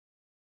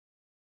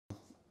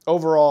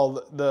overall,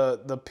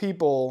 the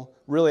people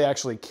really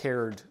actually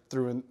cared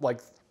through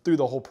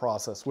the whole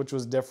process, which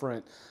was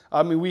different.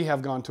 I mean, we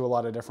have gone to a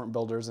lot of different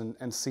builders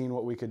and seen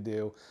what we could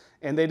do,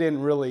 and they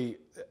didn't really.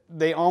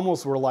 They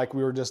almost were like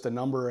we were just a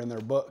number in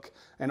their book.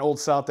 And Old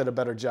South did a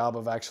better job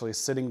of actually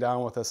sitting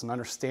down with us and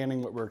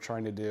understanding what we were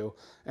trying to do,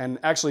 and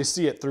actually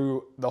see it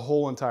through the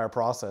whole entire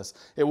process.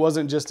 It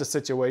wasn't just a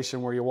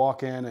situation where you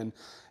walk in and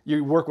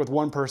you work with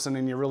one person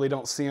and you really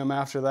don't see them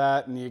after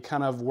that, and you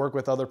kind of work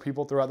with other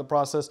people throughout the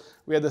process.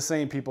 We had the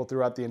same people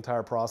throughout the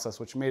entire process,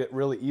 which made it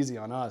really easy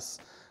on us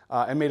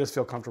and made us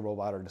feel comfortable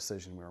about our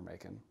decision we were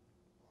making.